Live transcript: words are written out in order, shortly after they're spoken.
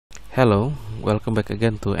Hello, welcome back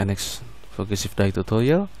again to NX Progressive Die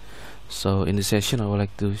tutorial. So in this session I would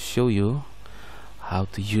like to show you how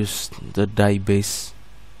to use the die base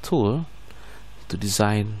tool to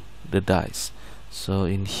design the dies. So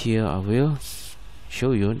in here I will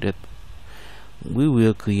show you that we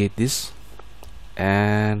will create this,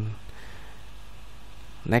 and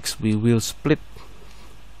next we will split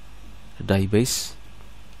the die base,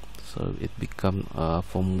 so it become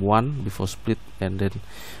from 1 before split, and then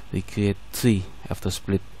we create 3 after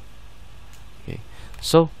split. Okay,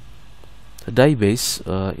 so the die base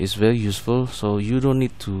is very useful, so you don't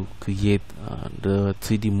need to create the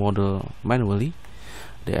 3D model manually.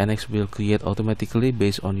 The NX will create automatically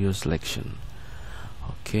based on your selection.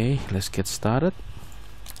 Okay, let's get started.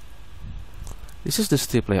 This is the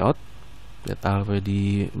strip layout that I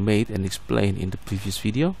already made and explained in the previous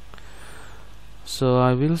video. So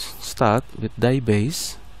I will start with die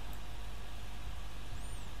base,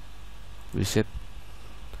 reset.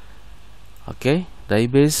 Okay, die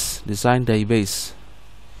base, design die base,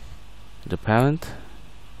 the parent.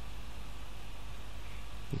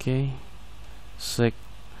 Okay, select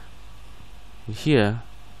here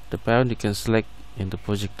the parent. You can select in the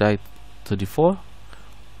project die 34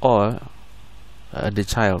 or the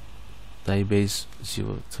child die base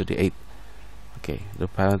 038. Okay, the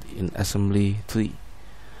parent in assembly 3.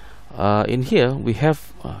 In here we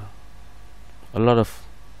have a lot of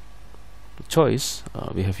choice.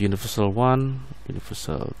 We have universal 1,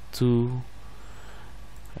 universal 2,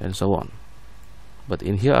 and so on. But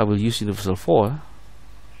in here I will use universal 4,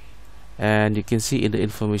 and you can see in the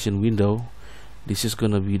information window this is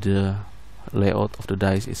gonna be the layout of the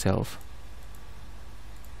dice itself.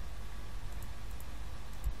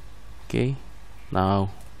 Okay, now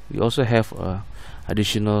we also have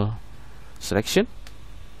additional selection.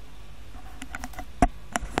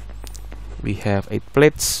 We have 8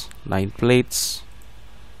 plates, 9 plates,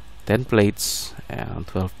 10 plates, and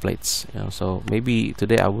 12 plates. So maybe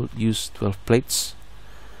today I will use 12 plates.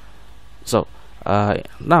 So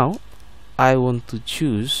now I want to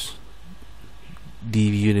choose the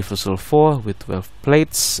universal 4 with 12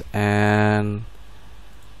 plates, and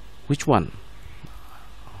which one?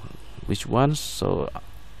 So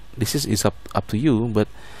this is up to you, but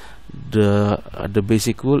the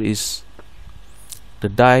basic rule is the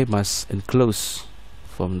die must enclose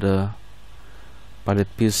from the pilot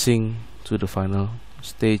piercing to the final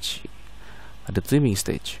stage at the trimming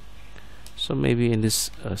stage. So maybe in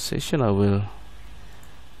this session I will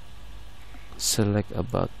select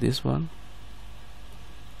about this one.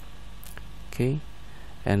 Okay,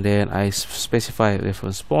 and then I specify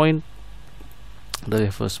reference point. The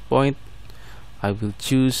reference point I will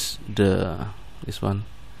choose this one,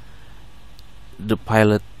 the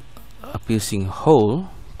pilot piercing hole.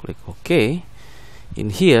 Click OK. In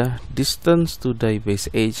here, distance to die base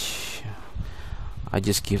edge, I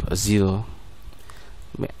just give a 0.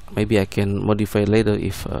 Maybe I can modify later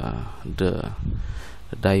if the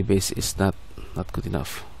die base is not good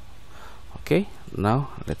enough. Okay, now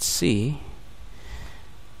let's see.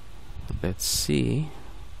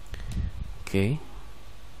 Okay,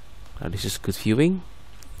 now this is good viewing.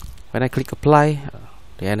 When I click apply,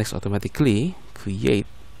 the NX automatically create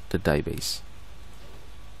the die base.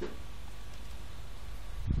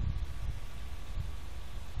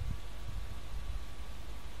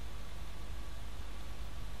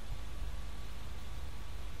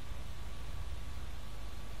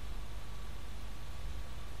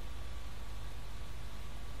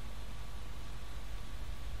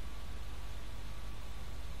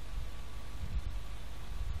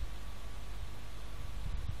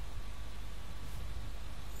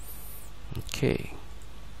 Okay,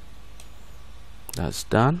 that's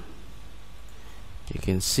done. You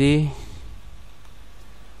can see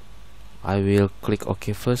I will click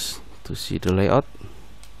OK first to see the layout.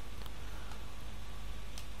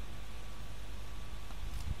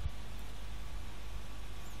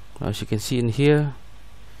 Now, as you can see in here,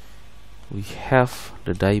 we have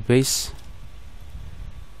the die base,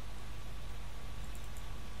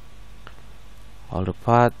 all the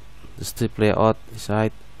part, the strip layout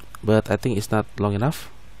inside, but I think it's not long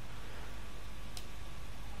enough.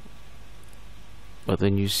 But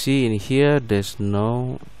when you see in here, there's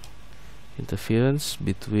no interference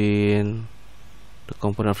between the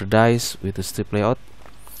component of the dice with the strip layout.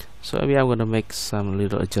 So maybe I'm gonna make some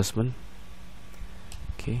little adjustment.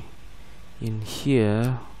 Okay, in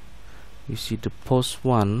here you see the post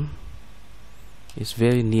 1 is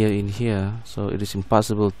very near in here, so it is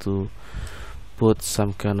impossible to put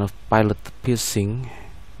some kind of pilot piercing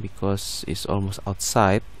because it's almost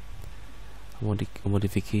outside.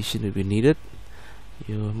 Modification will be needed.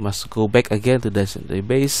 you must go back again to the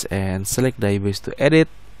database and select database to edit.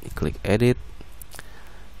 You click edit.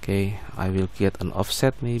 Okay, I will get an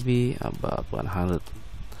offset maybe about 100.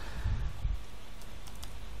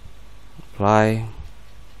 Apply.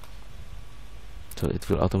 So it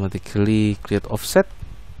will automatically create offset.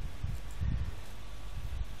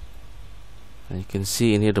 And you can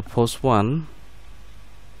see in here the post one.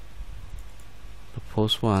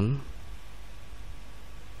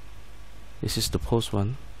 This is the post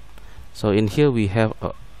one. So in here we have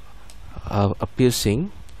a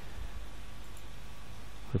piercing,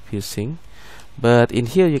 but in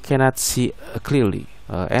here you cannot see clearly.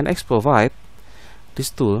 NX provide this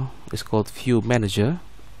tool is called View Manager.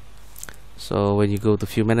 So when you go to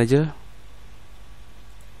View Manager,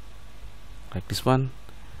 like this one,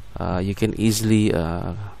 you can easily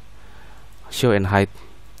show and hide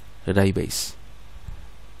the database.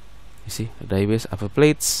 You see the database upper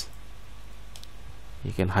plates.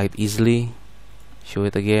 You can hide easily, show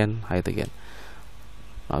it again, hide again.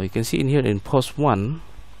 Now you can see in here in post 1,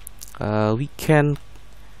 we can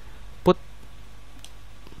put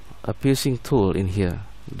a piercing tool in here,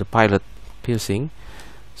 the pilot piercing.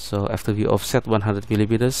 So after we offset 100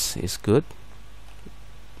 millimeters is good.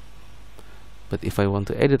 But if I want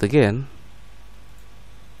to edit again,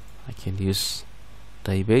 I can use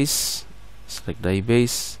database, select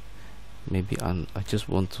database. Maybe I just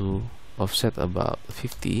want to offset about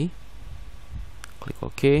 50. Click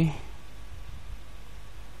OK.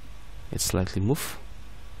 It's slightly move.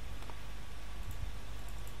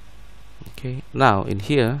 Okay, now in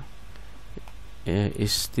here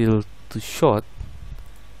is still too short.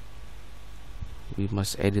 We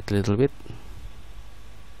must edit a little bit.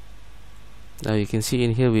 Now you can see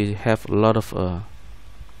in here we have a lot of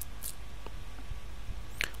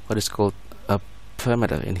what is called a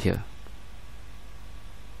parameter in here.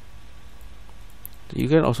 You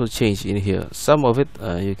can also change in here. Some of it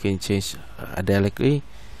you can change directly,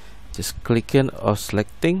 just clicking or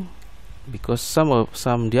selecting, because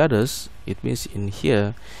some the others, it means in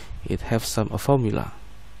here it have some formula.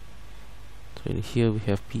 So in here we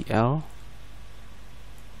have PL.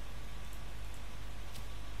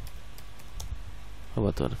 How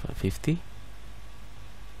about 50?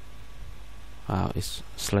 It's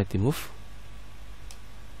slightly move.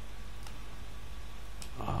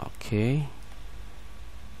 Okay.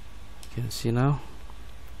 You can see now.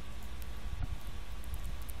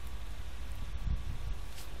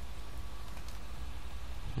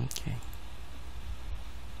 Okay.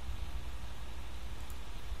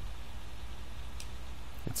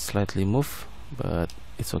 It's slightly move, but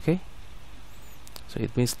it's okay. So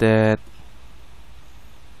it means that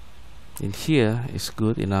in here is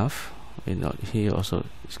good enough. Here also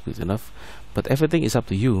is good enough. But everything is up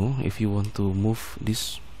to you. If you want to move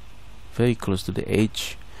this very close to the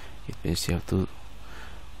edge, it means you have to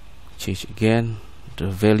change again the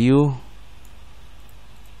value.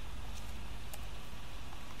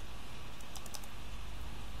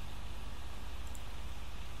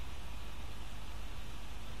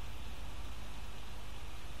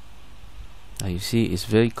 Now you see it's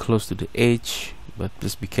very close to the edge, but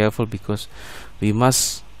please be careful because we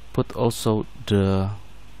must put also the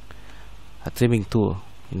trimming tool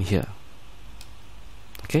in here.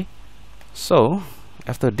 Okay, so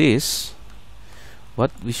after this,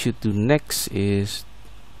 what we should do next is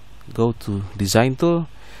go to design tool.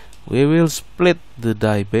 We will split the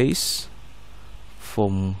die base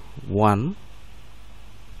from 1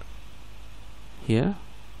 here.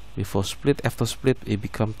 Before split, after split it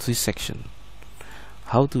become 3 sections.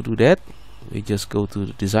 How to do that? We just go to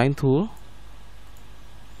the design tool,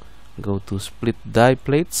 go to split die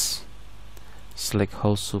plates, select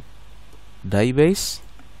whole sub die base,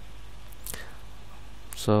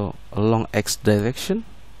 so along X direction,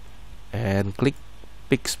 and click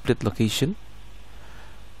pick split location.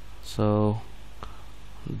 So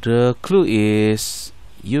the clue is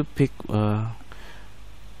you pick the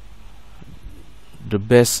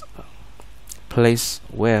best place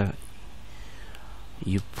where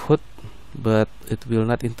you put, but it will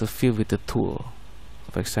not interfere with the tool.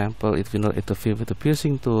 For example, it will not interfere with the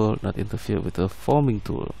piercing tool, not interfere with the forming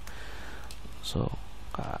tool. So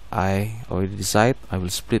I already decide I will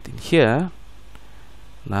split in here.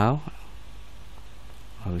 Now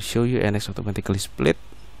I will show you NX automatically split.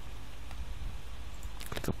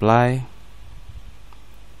 Click apply.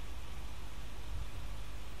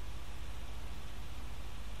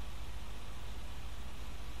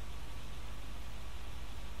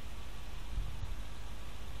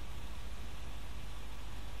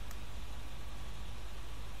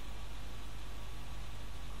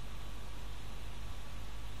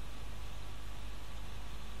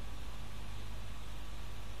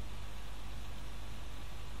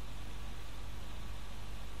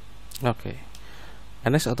 Okay,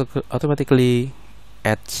 and next automatically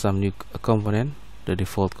add some new component, the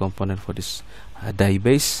default component for this die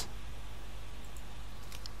base.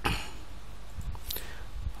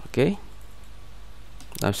 Okay,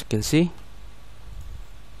 now as you can see,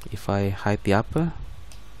 if I hide the upper,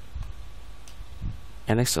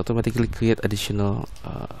 NX automatically create additional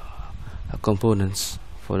components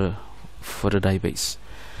for the die base.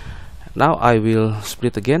 Now I will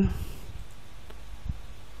split again,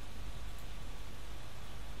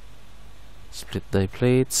 split die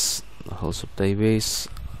plates, whole sub die base,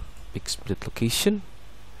 pick split location.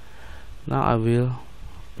 Now I will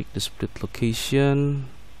pick the split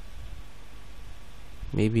location.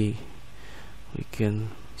 Maybe we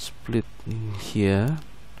can split in here,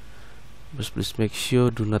 but please make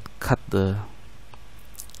sure do not cut the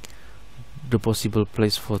possible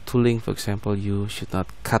place for tooling. For example, you should not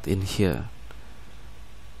cut in here.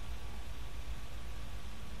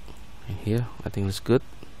 In here, I think that's good.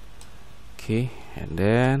 Okay, and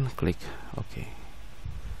then click OK.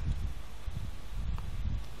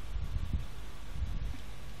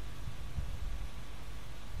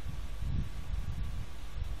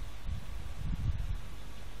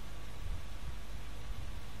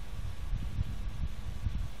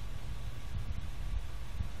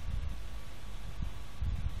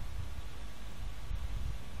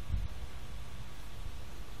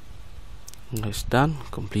 It's done,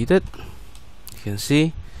 completed. You can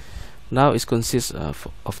see now it consists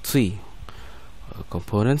of three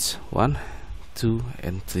components, 1, 2,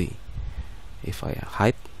 and 3. If I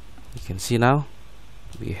hide, you can see now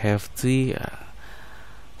we have 3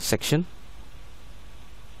 section,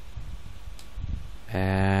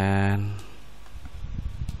 and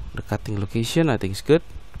the cutting location I think is good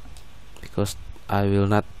because I will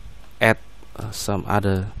not add some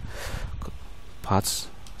other parts,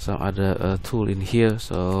 some other tool in here.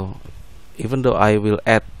 So even though I will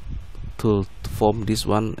add tool to form this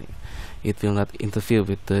one, it will not interfere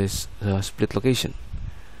with this split location.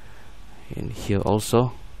 In here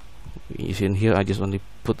also, you see in here I just only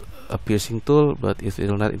put a piercing tool, but it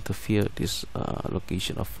will not interfere this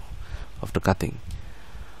location of the cutting.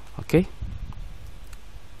 Okay,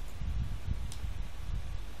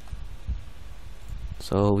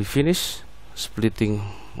 so we finish splitting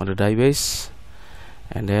on the die base.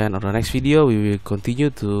 And then on the next video we will continue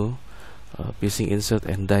to piercing insert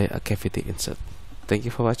and die cavity insert. Thank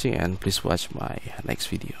you for watching, and please watch my next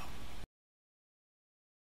video.